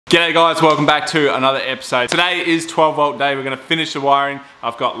G'day guys, welcome back to another episode. Today is 12 volt day. We're gonna finish the wiring.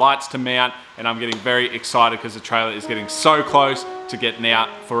 I've got lights to mount and I'm getting very excited because the trailer is getting so close to getting out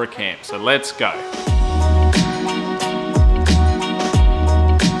for a camp. So let's go.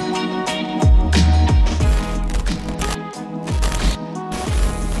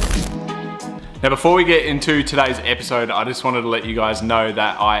 Now before we get into today's episode, I just wanted to let you guys know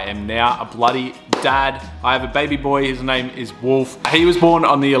that I am now a bloody dad. I have a baby boy, his name is Wolf. He was born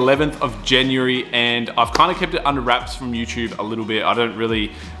on the 11th of January and I've kind of kept it under wraps from YouTube a little bit. I don't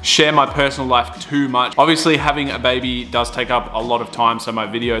really share my personal life too much. Obviously having a baby does take up a lot of time, so my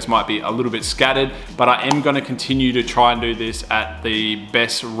videos might be a little bit scattered, but I am gonna continue to try and do this at the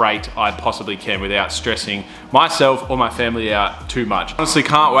best rate I possibly can without stressing myself or my family out too much. Honestly,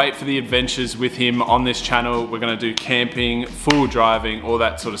 can't wait for the adventures with him on this channel. We're gonna do camping, full driving, all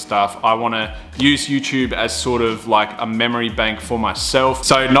that sort of stuff. I wanna use YouTube as sort of like a memory bank for myself.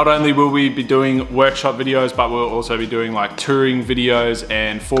 So not only will we be doing workshop videos, but we'll also be doing like touring videos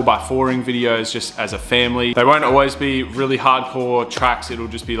and 4x4ing videos just as a family. They won't always be really hardcore tracks. It'll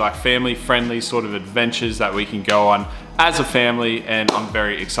just be like family friendly sort of adventures that we can go on as a family, and I'm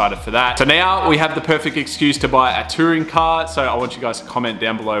very excited for that. So now we have the perfect excuse to buy a touring car. So I want you guys to comment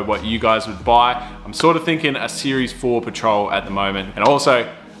down below what you guys would buy. I'm sort of thinking a Series 4 Patrol at the moment. And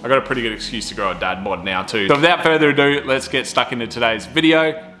also, I got a pretty good excuse to grow a dad mod now too. So without further ado, let's get stuck into today's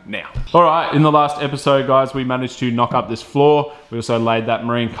video now. All right, in the last episode, guys, we managed to knock up this floor. We also laid that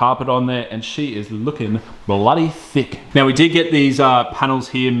marine carpet on there and she is looking bloody thick. Now we did get these panels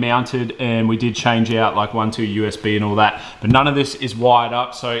here mounted and we did change out like 1-2 USB and all that, but none of this is wired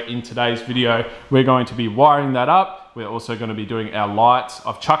up. So in today's video, we're going to be wiring that up. We're also going to be doing our lights.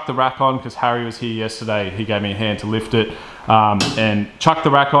 I've chucked the rack on because Harry was here yesterday. He gave me a hand to lift it and chucked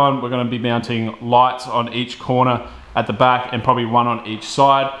the rack on. We're going to be mounting lights on each corner at the back and probably one on each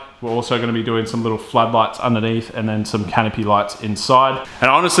side. We're also going to be doing some little floodlights underneath and then some canopy lights inside.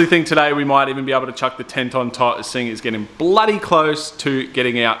 And I honestly think today we might even be able to chuck the tent on top. This thing is getting bloody close to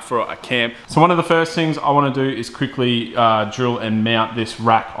getting out for a camp. So one of the first things I want to do is quickly drill and mount this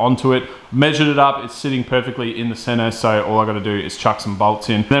rack onto it. Measured it up, it's sitting perfectly in the center, so all I gotta do is chuck some bolts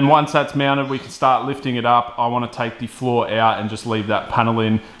in. Then once that's mounted, we can start lifting it up. I wanna take the floor out and just leave that panel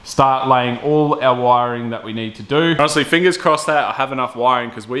in, start laying all our wiring that we need to do. Honestly, fingers crossed that I have enough wiring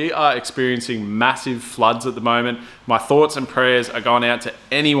because we are experiencing massive floods at the moment. My thoughts and prayers are going out to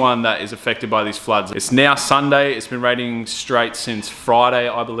anyone that is affected by these floods. It's now Sunday, it's been raining straight since Friday,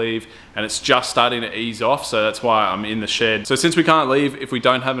 I believe, and it's just starting to ease off, so that's why I'm in the shed. So since we can't leave, if we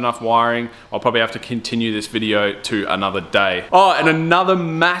don't have enough wiring, I'll probably have to continue this video to another day. Oh, and another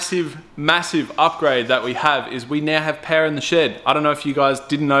massive upgrade that we have is we now have power in the shed. I don't know if you guys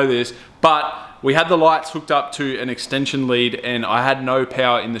didn't know this, but we had the lights hooked up to an extension lead and I had no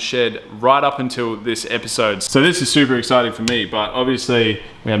power in the shed right up until this episode. So this is super exciting for me, but obviously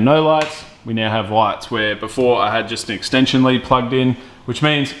we have no lights, we now have lights, where before I had just an extension lead plugged in, which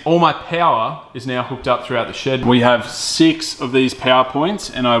means all my power is now hooked up throughout the shed. We have 6 of these power points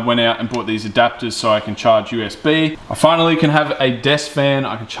and I went out and bought these adapters so I can charge USB. I finally can have a desk fan,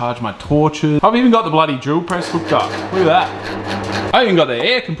 I can charge my torches. I've even got the bloody drill press hooked up. Look at that. I even got the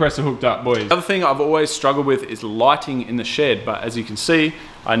air compressor hooked up, boys. The other thing I've always struggled with is lighting in the shed, but as you can see,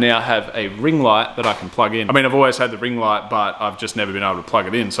 I now have a ring light that I can plug in. I mean, I've always had the ring light, but I've just never been able to plug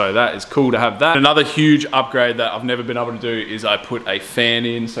it in. So that is cool to have that. Another huge upgrade that I've never been able to do is I put a fan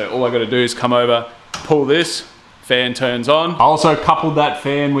in. So all I gotta do is come over, pull this, fan turns on. I also coupled that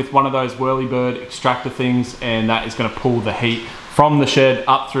fan with one of those whirlybird extractor things, and that is gonna pull the heat from the shed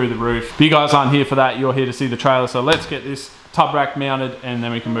up through the roof. If you guys aren't here for that, you're here to see the trailer. So let's get this tub rack mounted and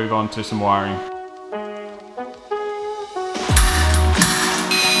then we can move on to some wiring.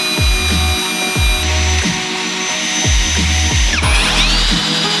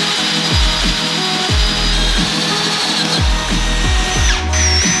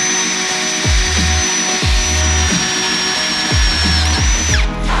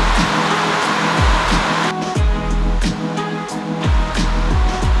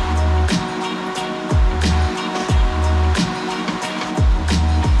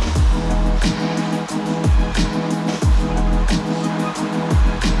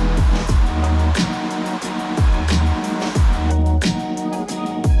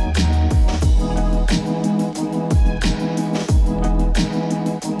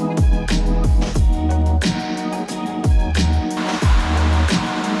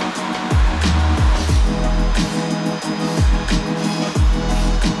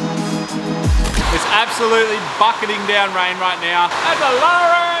 Absolutely bucketing down rain right now. That's a lot of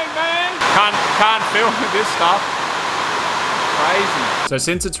rain, man. Can't film with this stuff. Crazy. So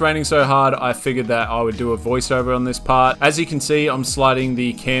since it's raining so hard, I figured that I would do a voiceover on this part. As you can see, I'm sliding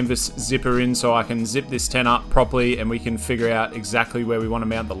the canvas zipper in so I can zip this tent up properly and we can figure out exactly where we want to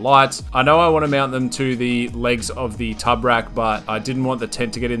mount the lights. I know I want to mount them to the legs of the tub rack, but I didn't want the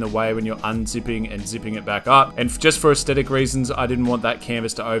tent to get in the way when you're unzipping and zipping it back up. And just for aesthetic reasons, I didn't want that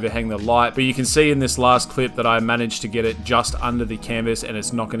canvas to overhang the light. But you can see in this last clip that I managed to get it just under the canvas and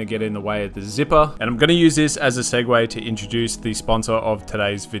it's not going to get in the way of the zipper. And I'm going to use this as a segue to introduce the sponsor of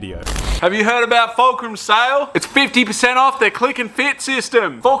today's video. Have you heard about Fulcrum's sale? It's 50% off their click and fit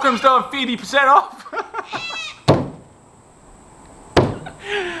system. Fulcrum's doing 50% off.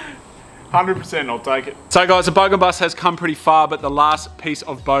 100%, I'll take it. So guys, the Bogan bus has come pretty far, but the last piece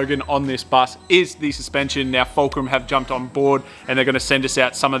of Bogan on this bus is the suspension. Now Fulcrum have jumped on board and they're gonna send us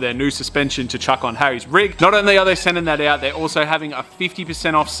out some of their new suspension to chuck on Harry's rig. Not only are they sending that out, they're also having a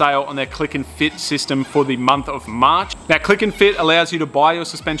 50% off sale on their click and fit system for the month of March. Now click and fit allows you to buy your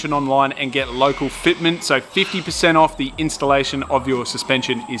suspension online and get local fitment. So 50% off the installation of your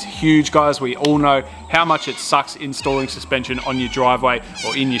suspension is huge, guys. We all know how much it sucks installing suspension on your driveway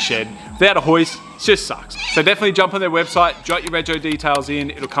or in your shed. Without a hoist, it just sucks. So definitely jump on their website, jot your rego details in.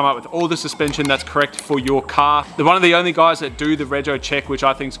 It'll come up with all the suspension that's correct for your car. They're one of the only guys that do the rego check, which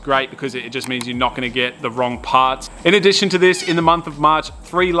I think is great because it just means you're not gonna get the wrong parts. In addition to this, in the month of March,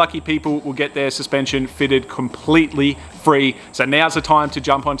 3 lucky people will get their suspension fitted completely free. So now's the time to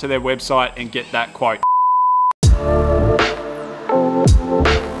jump onto their website and get that quote.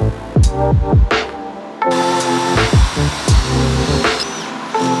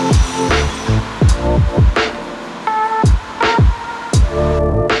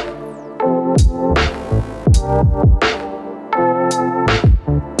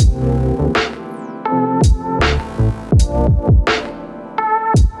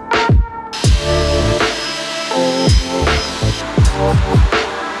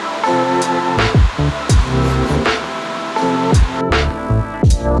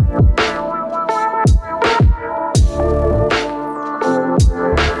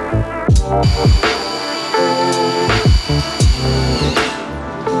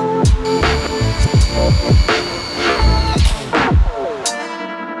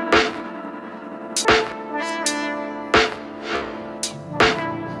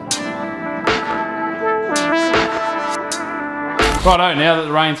 Righto, now that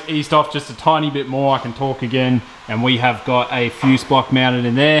the rain's eased off just a tiny bit more, I can talk again, and we have got a fuse block mounted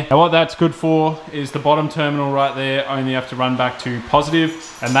in there. Now what that's good for is the bottom terminal right there only have to run back to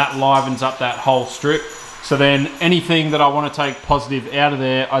positive, and that livens up that whole strip. So then anything that I want to take positive out of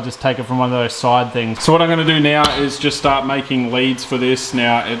there, I just take it from one of those side things. So what I'm going to do now is just start making leads for this.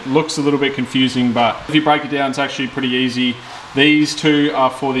 Now it looks a little bit confusing, but if you break it down, it's actually pretty easy. These two are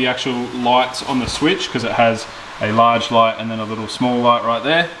for the actual lights on the switch because it has a large light and then a little small light right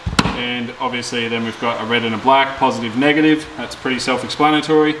there. And obviously then we've got a red and a black, positive, negative. That's pretty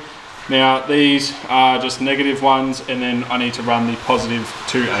self-explanatory. Now these are just negative ones, and then I need to run the positive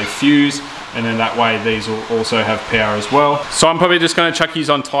to a fuse, and then that way these will also have power as well. So I'm probably just going to chuck these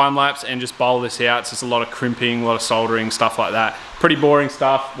on time lapse and just bowl this out. It's just a lot of crimping, a lot of soldering, stuff like that. Pretty boring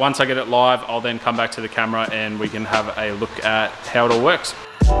stuff. Once I get it live, I'll then come back to the camera and we can have a look at how it all works.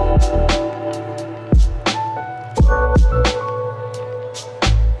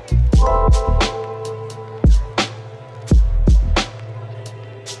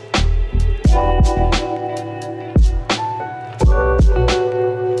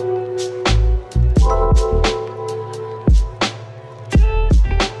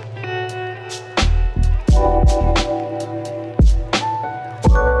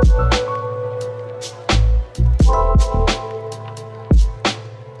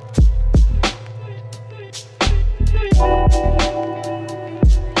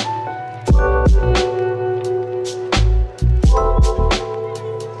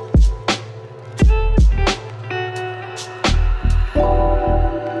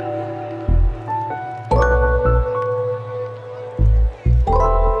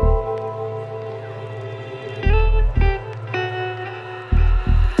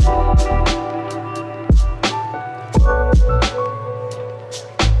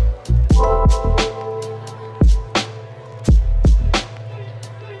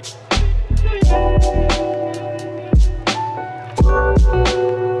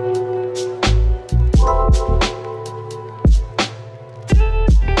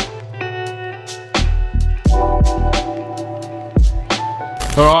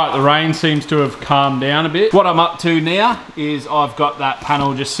 Alright, the rain seems to have calmed down a bit. What I'm up to now is I've got that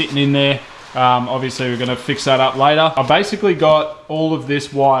panel just sitting in there. Obviously we're going to fix that up later. I basically got all of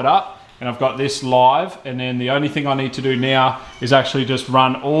this wired up, and I've got this live, and then the only thing I need to do now is actually just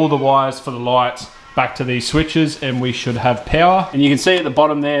run all the wires for the lights back to these switches, and we should have power. And you can see at the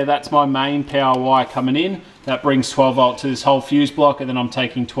bottom there, that's my main power wire coming in. That brings 12 volt to this whole fuse block, and then I'm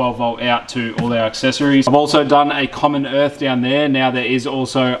taking 12 volt out to all our accessories. I've also done a common earth down there. Now there is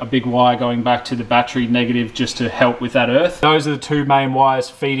also a big wire going back to the battery negative just to help with that earth. Those are the two main wires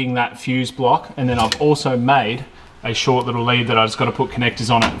feeding that fuse block, and then I've also made a short little lead that I just got to put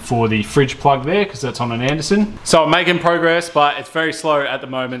connectors on it for the fridge plug there, because that's on an Anderson. So I'm making progress, but it's very slow at the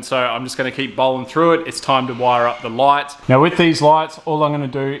moment, so I'm just going to keep bowling through it. It's time to wire up the lights. Now with these lights, all I'm going to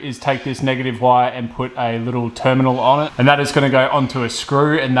do is take this negative wire and put a little terminal on it, and that is going to go onto a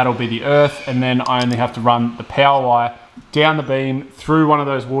screw, and that'll be the earth, and then I only have to run the power wire down the beam through one of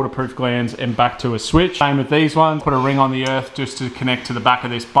those waterproof glands and back to a switch. Same with these ones. Put a ring on the earth just to connect to the back of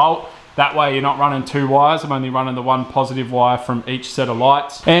this bolt. That way you're not running two wires. I'm only running the one positive wire from each set of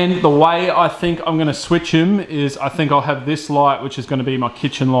lights. And the way I think I'm gonna switch them is I think I'll have this light, which is gonna be my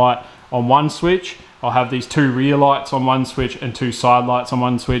kitchen light, on one switch. I'll have these two rear lights on one switch and two side lights on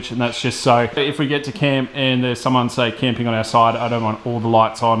one switch, and that's just so if we get to camp and there's someone, say, camping on our side, I don't want all the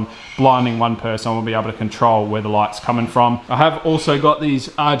lights on, blinding one person. We'll be able to control where the light's coming from. I have also got these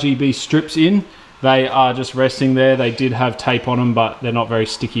RGB strips in. They are just resting there. They did have tape on them, but they're not very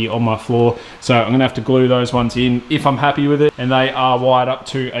sticky on my floor. So I'm gonna have to glue those ones in if I'm happy with it. And they are wired up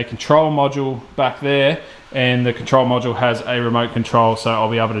to a control module back there. And the control module has a remote control, so I'll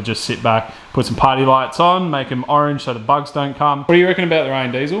be able to just sit back, put some party lights on, make them orange so the bugs don't come. What do you reckon about the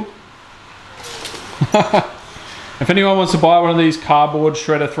rain, Diesel? If anyone wants to buy one of these cardboard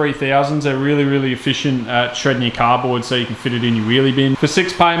shredder 3000s, they're really, really efficient at shredding your cardboard so you can fit it in your wheelie bin. For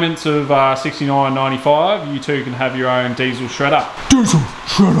 6 payments of $69.95, you too can have your own diesel shredder. Diesel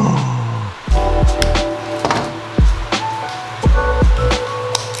shredder!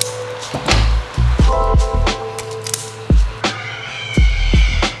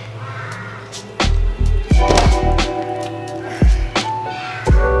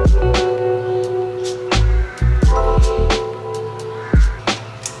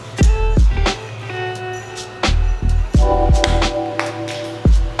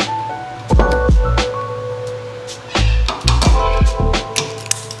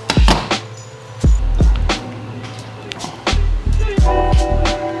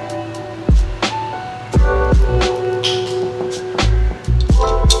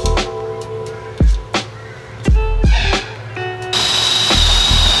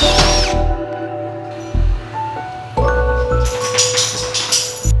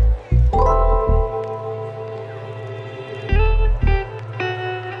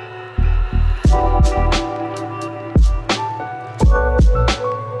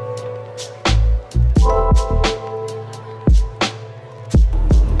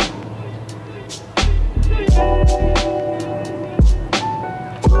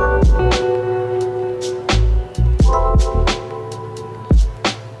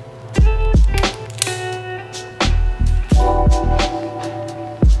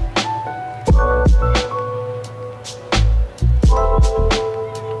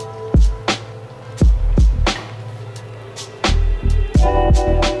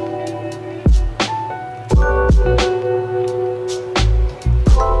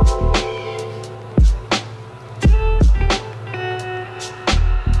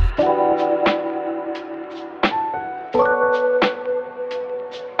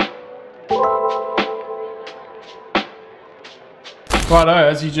 Righto,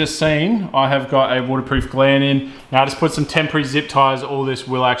 as you just seen, I have got a waterproof gland in. Now I just put some temporary zip ties. All this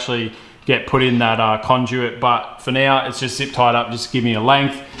will actually get put in that conduit, but for now it's just zip tied up just to give me a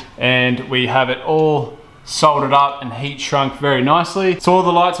length, and we have it all soldered up and heat shrunk very nicely. So all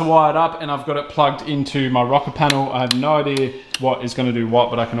the lights are wired up and I've got it plugged into my rocker panel. I have no idea what is going to do what,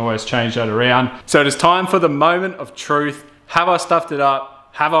 but I can always change that around. So it is time for the moment of truth. Have I stuffed it up?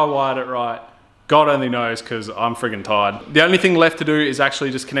 Have I wired it right? God only knows, because I'm friggin' tired. The only thing left to do is actually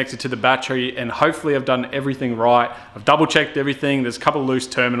just connect it to the battery, and hopefully I've done everything right. I've double checked everything. There's a couple of loose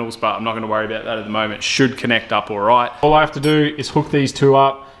terminals, but I'm not gonna worry about that at the moment. Should connect up all right. All I have to do is hook these two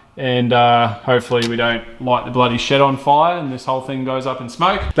up, and hopefully we don't light the bloody shed on fire and this whole thing goes up in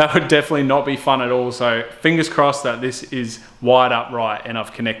smoke. That would definitely not be fun at all. So fingers crossed that this is wired up right and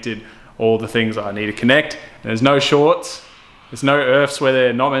I've connected all the things I need to connect. And there's no shorts, there's no earths where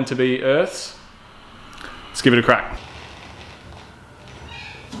they're not meant to be earths. Let's give it a crack.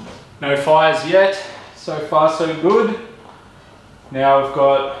 No fires yet, so far so good. Now I've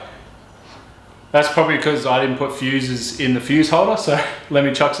got, that's probably because I didn't put fuses in the fuse holder, so let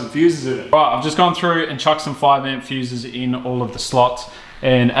me chuck some fuses in it. Right, I've just gone through and chucked some 5 amp fuses in all of the slots.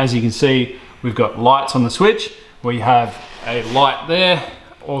 And as you can see, we've got lights on the switch. We have a light there.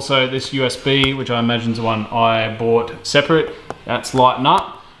 Also this USB, which I imagine is the one I bought separate, that's lighting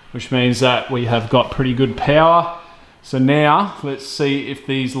up, which means that we have got pretty good power. So now let's see if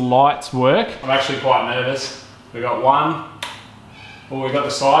these lights work. I'm actually quite nervous. We got one, well, we got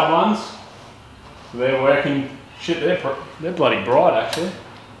the side ones. So they're working. Shit, they're bloody bright actually.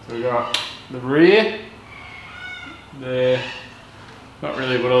 So we got the rear. They're not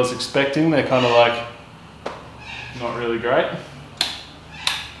really what I was expecting. They're kind of like not really great.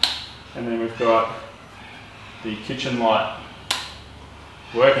 And then we've got the kitchen light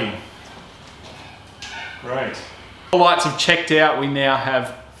working. Great. The lights have checked out. We now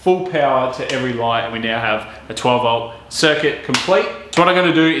have full power to every light, and we now have a 12-volt circuit complete. So what I'm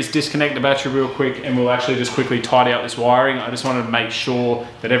going to do is disconnect the battery real quick, and we'll actually just quickly tidy up this wiring. I just wanted to make sure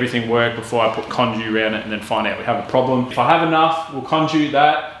that everything worked before I put conduit around it and then find out we have a problem. If I have enough, we'll conduit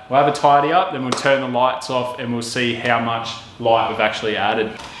that, we'll have a tidy up, then we'll turn the lights off and we'll see how much light we've actually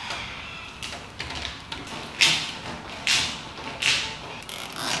added.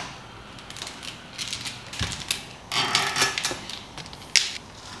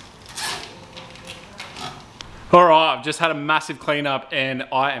 All right, I've just had a massive cleanup and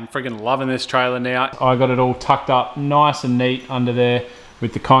I am freaking loving this trailer now. I got it all tucked up nice and neat under there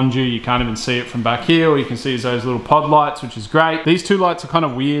with the conduit. You can't even see it from back here. All you can see is those little pod lights, which is great. These two lights are kind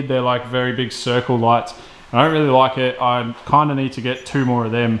of weird. They're like very big circle lights. I don't really like it. I kind of need to get 2 more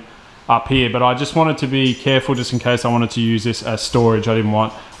of them up here, but I just wanted to be careful just in case I wanted to use this as storage. I didn't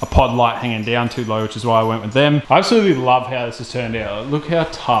want a pod light hanging down too low, which is why I went with them. I absolutely love how this has turned out. Look how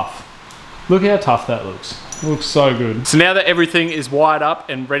tough. Look how tough that looks. It looks so good. So now that everything is wired up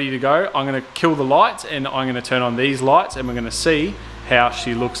and ready to go, I'm gonna kill the lights and I'm gonna turn on these lights and we're gonna see how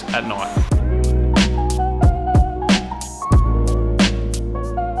she looks at night.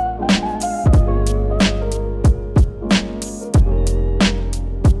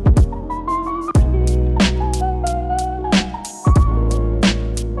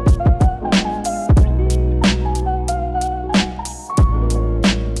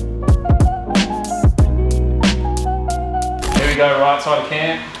 Go right side of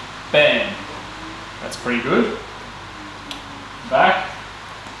camp, bam. That's pretty good. Back,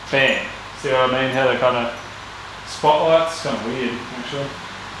 bam. See what I mean? How they kind of spotlights, kind of weird actually.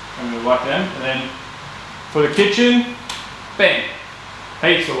 I'm gonna like them. And then for the kitchen, bam.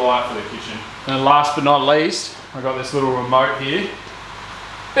 Heaps of light for the kitchen. And last but not least, I got this little remote here.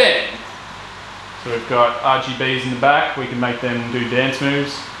 Bam. So we've got RGBs in the back. We can make them do dance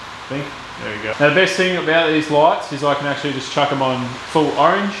moves, I think. There we go. Now the best thing about these lights is I can actually just chuck them on full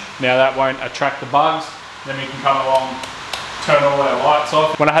orange. Now that won't attract the bugs. Then we can come along, turn all our lights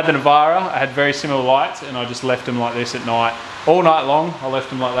off. When I had the Navara, I had very similar lights and I just left them like this at night. All night long, I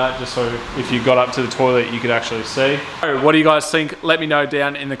left them like that just so if you got up to the toilet, you could actually see. So what do you guys think? Let me know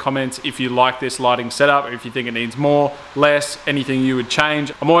down in the comments if you like this lighting setup, or if you think it needs more, less, anything you would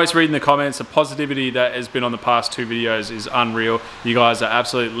change. I'm always reading the comments. The positivity that has been on the past 2 videos is unreal. You guys are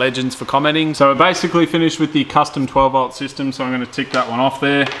absolute legends for commenting. So we're basically finished with the custom 12-volt system, so I'm gonna tick that one off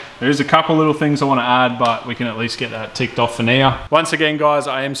there. There's a couple little things I wanna add, but we can at least get that ticked off for now. Once again, guys,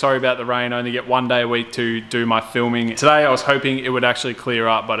 I am sorry about the rain. I only get 1 day a week to do my filming. Today I was hoping it would actually clear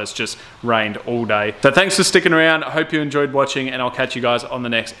up, but it's just rained all day. So thanks for sticking around. I hope you enjoyed watching and I'll catch you guys on the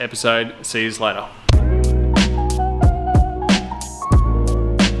next episode. See you later.